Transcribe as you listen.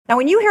Now,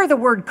 when you hear the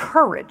word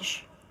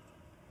courage,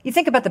 you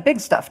think about the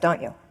big stuff,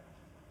 don't you?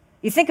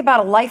 You think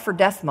about a life or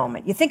death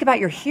moment. You think about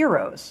your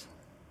heroes.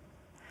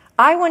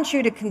 I want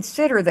you to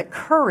consider that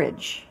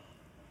courage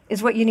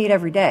is what you need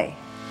every day.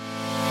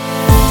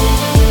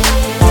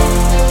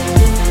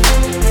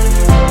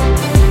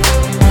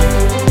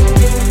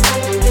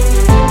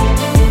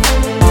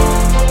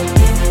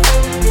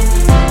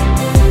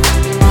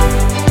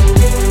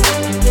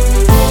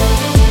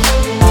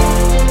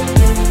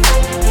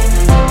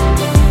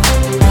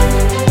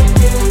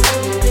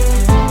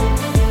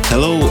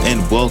 Hello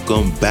and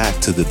welcome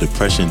back to the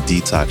Depression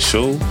Detox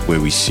Show,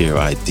 where we share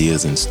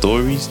ideas and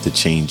stories to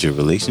change your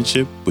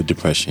relationship with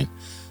depression.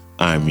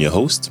 I'm your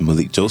host,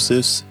 Malik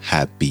Josephs.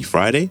 Happy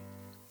Friday.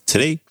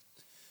 Today,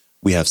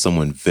 we have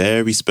someone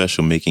very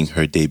special making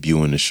her debut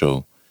on the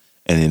show.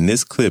 And in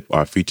this clip,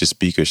 our featured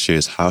speaker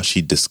shares how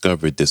she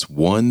discovered this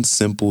one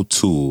simple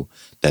tool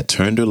that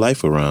turned her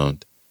life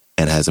around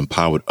and has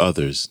empowered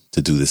others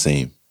to do the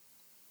same.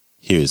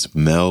 Here's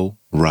Mel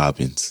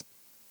Robbins.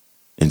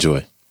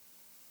 Enjoy.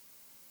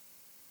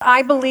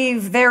 I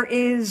believe there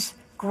is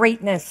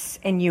greatness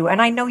in you,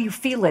 and I know you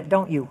feel it,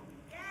 don't you?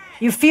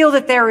 You feel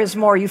that there is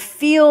more. You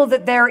feel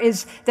that there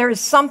is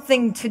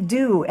something to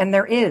do, and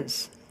there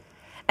is.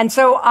 And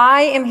so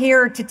I am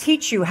here to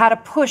teach you how to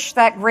push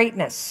that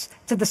greatness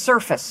to the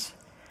surface,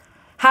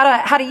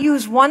 how to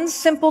use one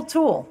simple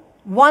tool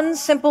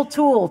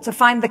to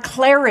find the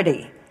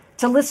clarity,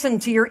 to listen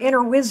to your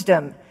inner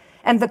wisdom,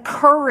 and the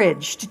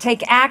courage to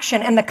take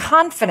action, and the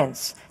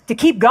confidence to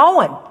keep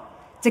going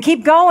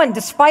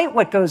despite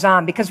what goes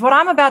on. Because what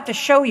I'm about to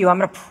show you, I'm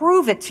going to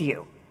prove it to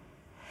you,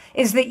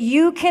 is that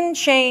you can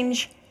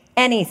change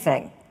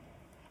anything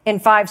in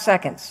 5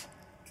 seconds.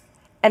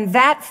 And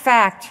that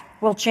fact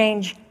will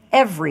change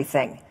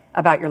everything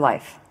about your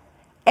life.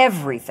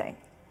 Everything.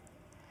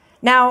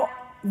 Now,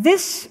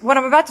 what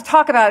I'm about to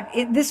talk about,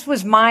 this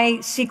was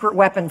my secret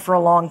weapon for a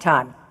long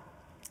time.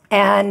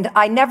 And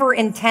I never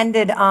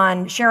intended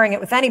on sharing it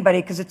with anybody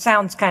because it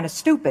sounds kind of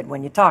stupid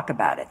when you talk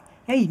about it.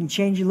 Hey, you can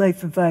change your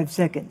life in 5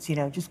 seconds,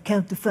 just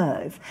count to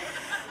 5.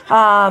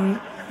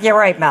 Yeah,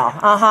 right,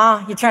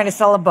 Mel. You're trying to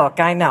sell a book,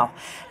 I know.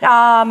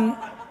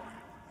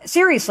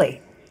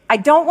 Seriously, I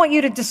don't want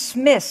you to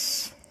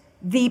dismiss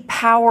the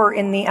power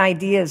in the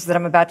ideas that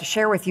I'm about to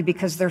share with you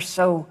because they're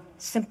so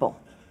simple.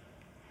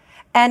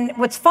 And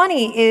what's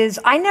funny is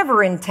I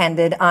never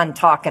intended on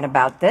talking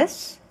about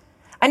this.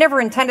 I never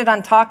intended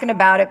on talking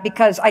about it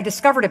because I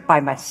discovered it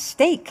by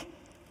mistake.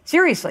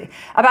 Seriously,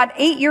 about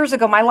 8 years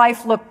ago, my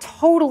life looked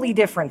totally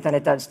different than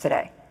it does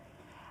today.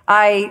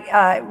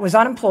 I was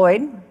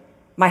unemployed.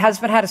 My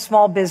husband had a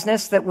small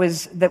business that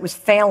was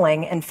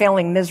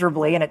failing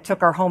miserably, and it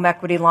took our home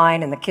equity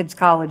line and the kids'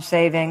 college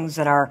savings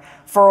and our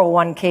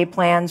 401k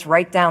plans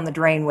right down the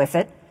drain with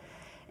it.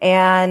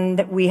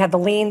 And we had the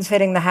liens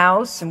hitting the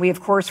house, and we,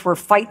 of course, were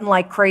fighting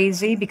like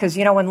crazy because,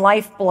 when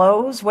life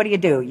blows, what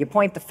do? You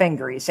point the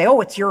finger. You say, oh,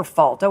 it's your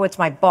fault. Oh, it's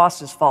my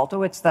boss's fault.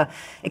 Oh, it's the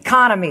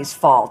economy's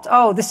fault.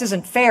 Oh, this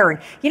isn't fair.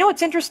 And you know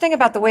what's interesting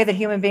about the way that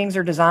human beings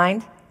are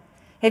designed?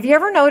 Have you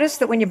ever noticed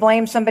that when you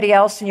blame somebody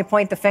else and you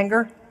point the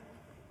finger,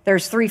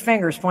 there's 3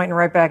 fingers pointing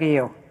right back at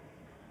you?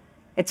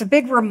 It's a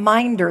big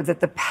reminder that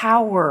the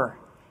power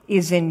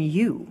is in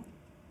you.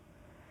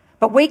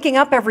 But waking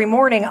up every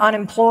morning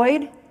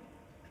unemployed,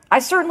 I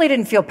certainly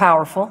didn't feel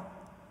powerful.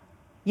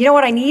 You know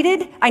what I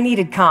needed? I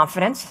needed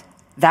confidence.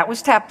 That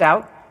was tapped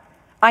out.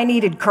 I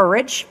needed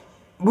courage.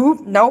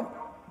 Nope,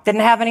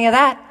 didn't have any of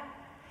that.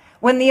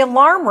 When the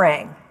alarm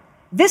rang,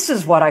 this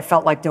is what I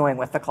felt like doing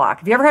with the clock.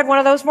 Have you ever had one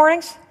of those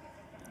mornings?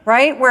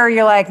 Right? Where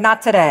you're like,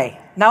 not today.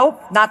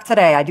 Nope, not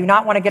today. I do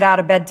not want to get out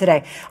of bed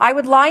today. I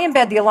would lie in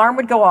bed, the alarm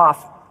would go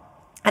off,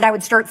 and I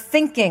would start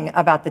thinking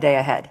about the day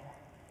ahead.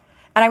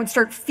 And I would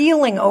start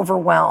feeling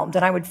overwhelmed,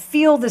 and I would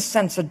feel this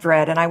sense of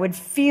dread, and I would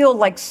feel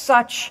like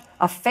such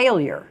a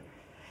failure.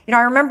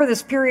 I remember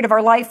this period of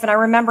our life, and I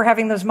remember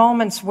having those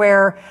moments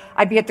where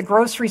I'd be at the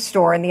grocery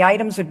store, and the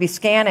items would be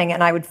scanning,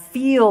 and I would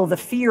feel the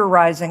fear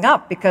rising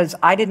up because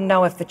I didn't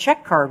know if the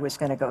check card was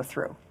going to go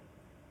through,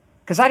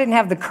 because I didn't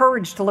have the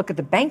courage to look at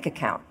the bank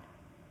account.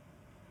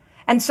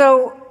 And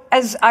so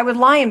as I would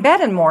lie in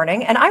bed in the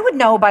morning, and I would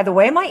know, by the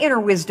way, my inner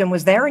wisdom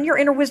was there, and your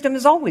inner wisdom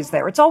is always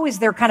there. It's always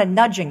there kind of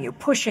nudging you,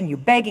 pushing you,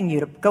 begging you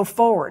to go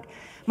forward.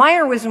 My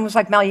inner wisdom was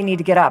like, Mel, you need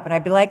to get up. And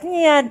I'd be like,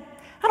 yeah,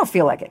 I don't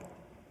feel like it.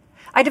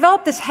 I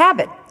developed this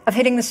habit of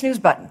hitting the snooze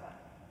button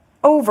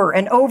over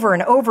and over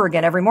and over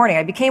again every morning.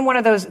 I became one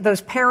of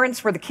those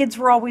parents where the kids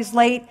were always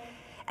late.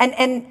 And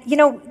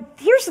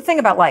here's the thing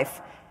about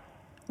life.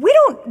 We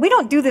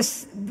don't do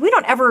this. We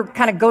don't ever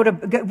kind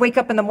of wake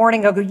up in the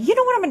morning and go, you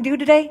know what I'm going to do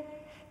today?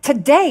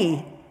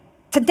 Today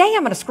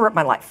I'm going to screw up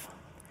my life.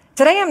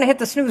 Today I'm going to hit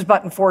the snooze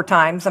button 4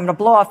 times. I'm going to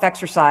blow off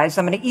exercise.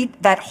 I'm going to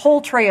eat that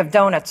whole tray of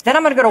donuts. Then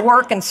I'm going to go to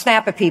work and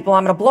snap at people.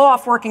 I'm going to blow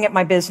off working at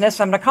my business.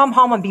 I'm going to come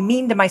home and be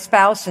mean to my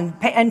spouse and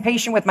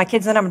impatient with my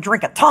kids. And I'm going to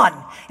drink a ton.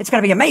 It's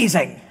going to be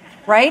amazing,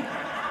 right?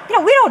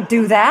 We don't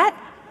do that.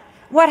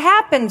 What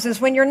happens is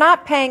when you're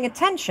not paying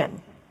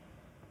attention,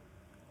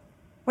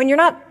 when you're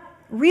not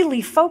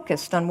really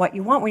focused on what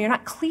you want, when you're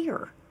not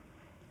clear,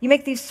 you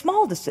make these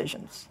small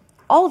decisions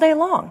all day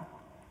long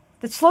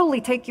that slowly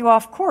take you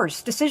off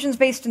course. Decisions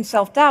based in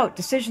self-doubt,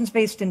 decisions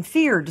based in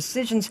fear,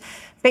 decisions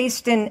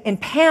based in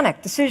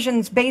panic,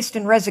 decisions based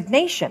in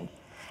resignation.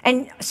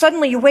 And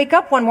suddenly you wake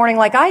up one morning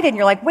like I did, and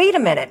you're like, wait a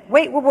minute,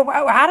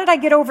 how did I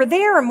get over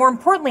there? And more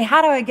importantly,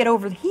 how do I get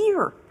over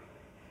here?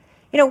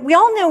 You know, we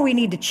all know we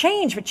need to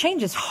change, but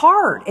change is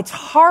hard. It's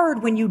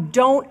hard when you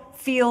don't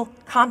feel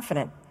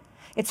confident.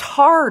 It's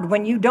hard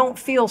when you don't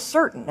feel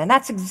certain. And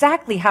that's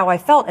exactly how I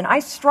felt. And I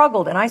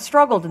struggled.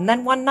 And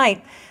then one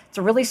night, it's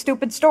a really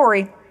stupid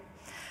story,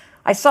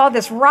 I saw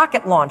this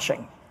rocket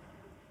launching.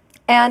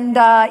 And,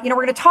 we're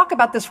going to talk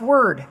about this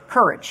word,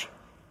 courage.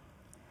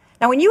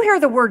 Now, when you hear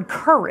the word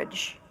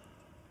courage,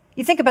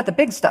 you think about the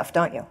big stuff,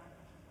 don't you?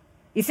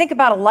 You think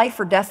about a life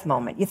or death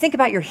moment. You think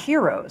about your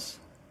heroes.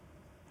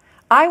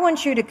 I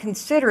want you to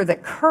consider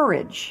that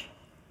courage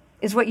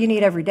is what you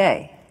need every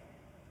day.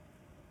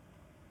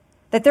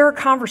 That there are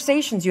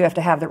conversations you have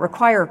to have that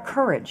require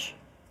courage.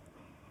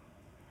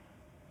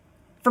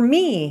 For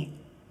me,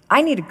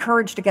 I needed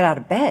courage to get out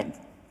of bed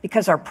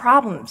because our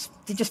problems,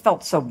 they just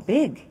felt so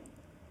big.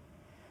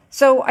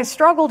 So I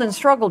struggled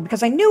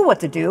because I knew what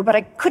to do, but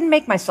I couldn't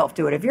make myself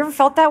do it. Have you ever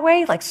felt that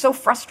way? Like so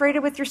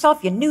frustrated with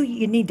yourself? You knew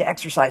you need to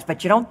exercise,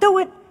 but you don't do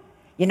it.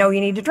 You know you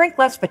need to drink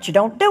less, but you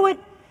don't do it.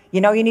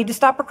 You know you need to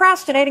stop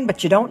procrastinating,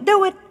 but you don't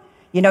do it.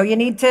 You know you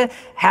need to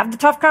have the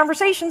tough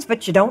conversations,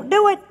 but you don't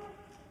do it.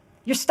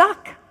 You're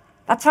stuck.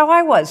 That's how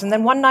I was. And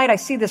then one night I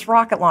see this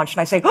rocket launch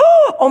and I say,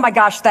 oh my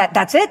gosh,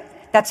 that's it.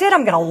 That's it.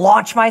 I'm going to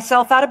launch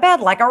myself out of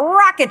bed like a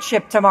rocket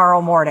ship tomorrow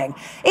morning.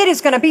 It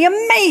is going to be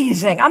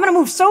amazing. I'm going to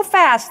move so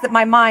fast that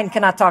my mind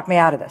cannot talk me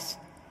out of this.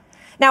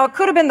 Now, it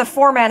could have been the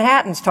 4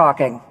 Manhattans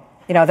talking,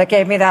 that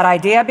gave me that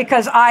idea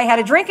because I had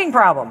a drinking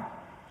problem.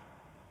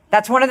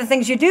 That's one of the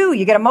things you do.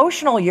 You get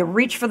emotional. You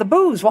reach for the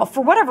booze. Well,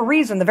 for whatever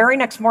reason, the very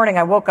next morning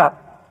I woke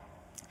up.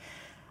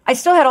 I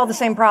still had all the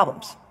same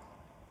problems.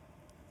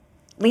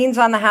 Liens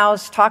on the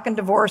house, talking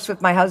divorce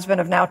with my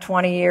husband of now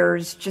 20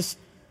 years, just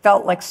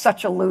felt like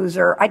such a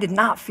loser. I did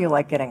not feel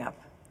like getting up.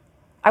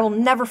 I will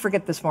never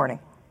forget this morning.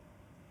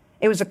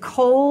 It was a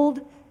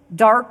cold,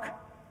 dark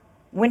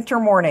winter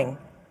morning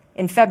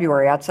in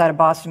February outside of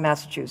Boston,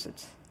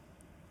 Massachusetts.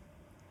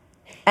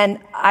 And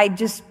I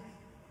just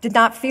did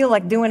not feel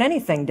like doing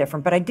anything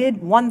different, but I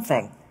did one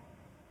thing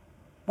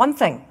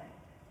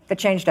that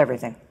changed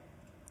everything.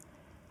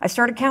 I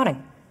started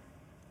counting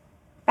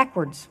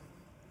backwards.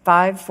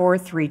 5, 4,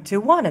 3,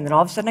 2, 1. And then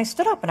all of a sudden I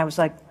stood up and I was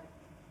like,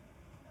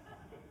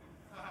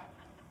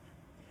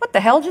 what the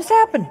hell just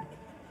happened?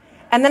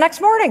 And the next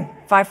morning,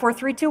 5, 4,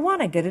 3, 2,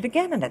 1, I did it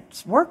again and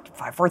it worked.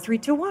 5, 4, 3,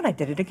 2, 1, I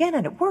did it again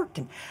and it worked.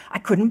 And I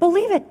couldn't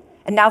believe it.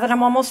 And now that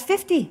I'm almost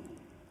 50,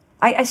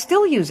 I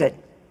still use it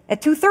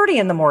at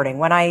 2:30 in the morning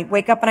when I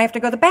wake up and I have to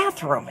go to the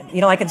bathroom. And,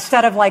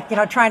 instead of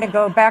trying to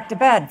go back to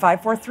bed,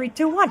 5, 4, 3,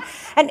 2, 1.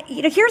 And,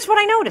 here's what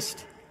I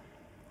noticed.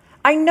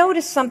 I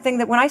noticed something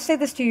that when I say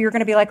this to you, you're going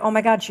to be like, oh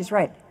my God, she's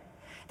right.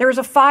 There is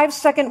a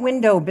 5-second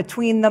window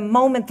between the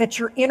moment that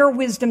your inner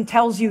wisdom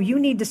tells you you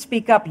need to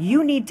speak up,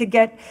 you need to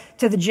get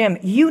to the gym,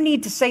 you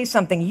need to say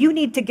something, you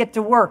need to get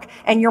to work,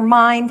 and your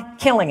mind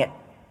killing it.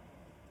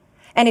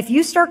 And if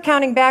you start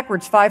counting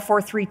backwards, 5,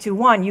 4, 3, 2,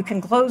 1, you can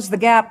close the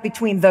gap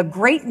between the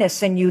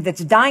greatness in you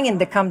that's dying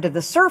to come to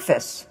the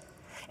surface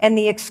and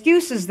the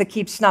excuses that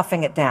keep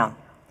snuffing it down.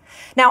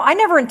 Now, I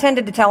never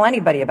intended to tell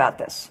anybody about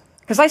this.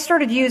 Because I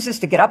started to use this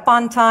to get up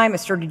on time. I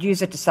started to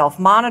use it to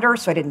self-monitor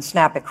so I didn't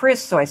snap at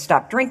Chris, so I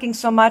stopped drinking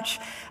so much.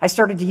 I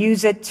started to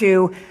use it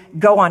to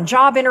go on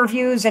job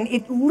interviews, and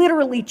it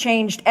literally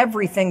changed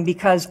everything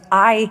because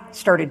I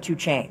started to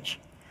change.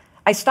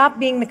 I stopped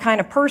being the kind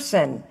of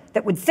person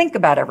that would think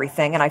about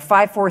everything, and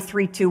 5, 4,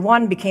 3, 2,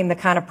 1 became the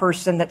kind of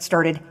person that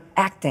started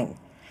acting.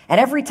 And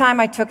every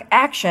time I took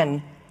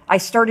action, I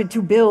started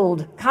to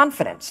build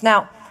confidence.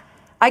 Now,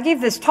 I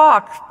gave this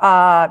talk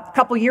a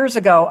couple years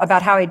ago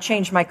about how I'd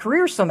changed my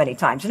career so many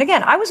times. And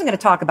again, I wasn't going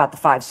to talk about the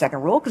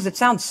 5-second rule because it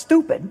sounds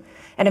stupid.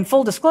 And in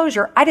full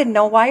disclosure, I didn't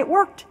know why it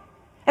worked.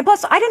 And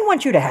plus, I didn't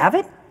want you to have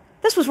it.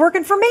 This was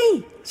working for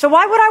me. So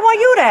why would I want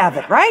you to have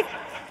it, right?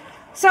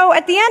 So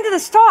at the end of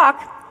this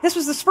talk, this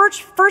was the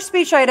first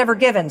speech I had ever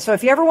given. So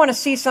if you ever want to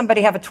see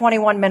somebody have a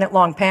 21-minute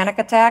long panic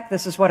attack,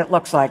 this is what it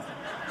looks like.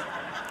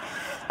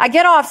 I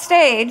get off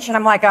stage and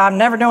I'm like, I'm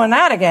never doing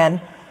that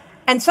again.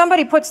 And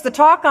somebody puts the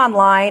talk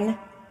online,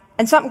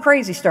 and something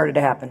crazy started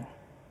to happen.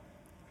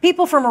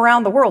 People from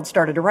around the world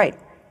started to write.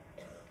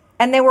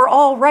 And they were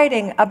all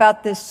writing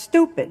about this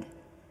stupid,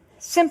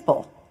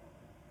 simple,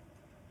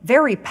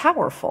 very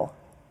powerful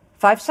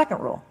 5-second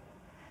rule.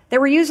 They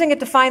were using it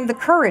to find the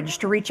courage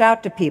to reach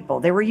out to people.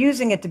 They were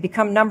using it to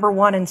become number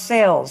 1 in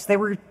sales. They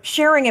were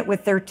sharing it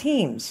with their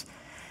teams.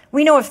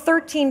 We know of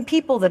 13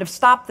 people that have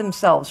stopped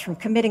themselves from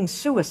committing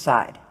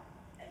suicide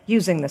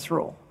using this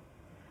rule.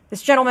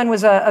 This gentleman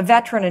was a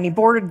veteran, and he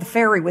boarded the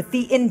ferry with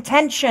the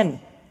intention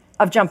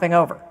of jumping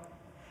over.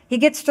 He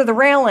gets to the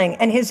railing,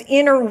 and his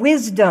inner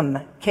wisdom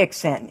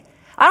kicks in.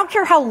 I don't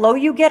care how low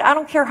you get. I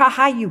don't care how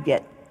high you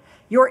get.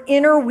 Your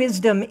inner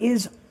wisdom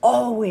is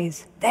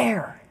always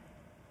there.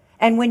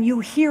 And when you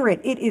hear it,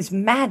 it is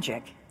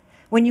magic.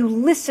 When you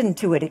listen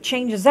to it, it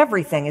changes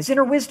everything. His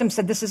inner wisdom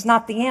said, this is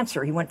not the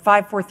answer. He went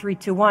 5, 4, 3,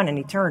 2, 1, and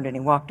he turned and he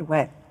walked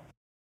away.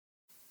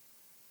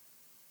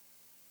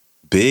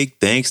 Big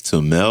thanks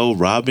to Mel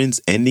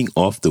Robbins ending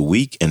off the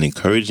week and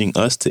encouraging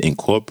us to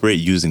incorporate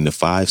using the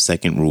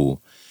 5-second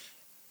rule.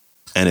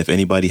 And if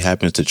anybody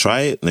happens to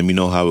try it, let me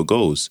know how it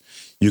goes.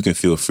 You can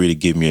feel free to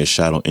give me a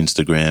shout on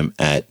Instagram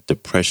at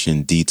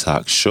Depression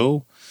Detox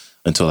Show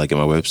until I get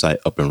my website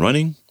up and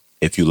running.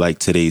 If you like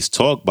today's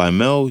talk by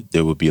Mel,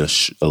 there will be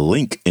a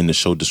link in the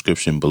show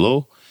description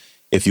below.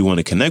 If you want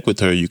to connect with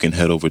her, you can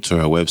head over to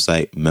her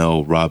website,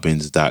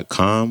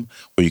 melrobbins.com,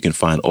 where you can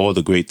find all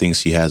the great things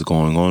she has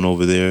going on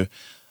over there.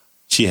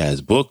 She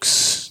has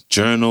books,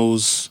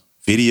 journals,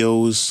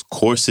 videos,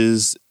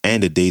 courses,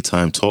 and a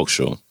daytime talk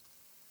show.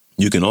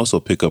 You can also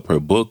pick up her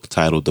book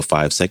titled The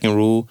 5-Second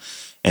Rule.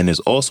 And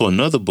there's also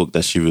another book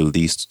that she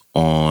released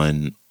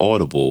on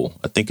Audible.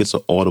 I think it's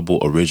an Audible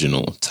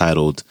original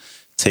titled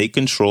Take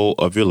Control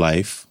of Your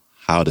Life,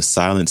 How to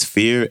Silence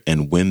Fear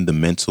and Win the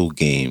Mental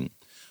Game.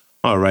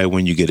 All right,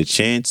 when you get a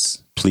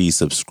chance, please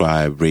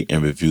subscribe, rate,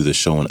 and review the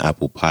show on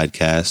Apple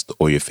Podcast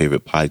or your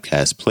favorite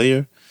podcast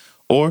player,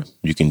 or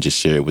you can just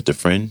share it with a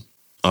friend.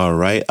 All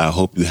right, I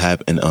hope you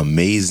have an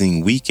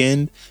amazing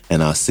weekend,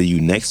 and I'll see you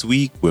next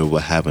week where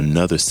we'll have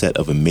another set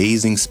of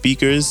amazing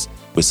speakers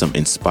with some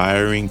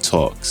inspiring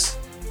talks.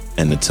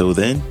 And until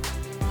then,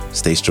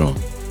 stay strong.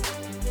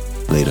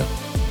 Later.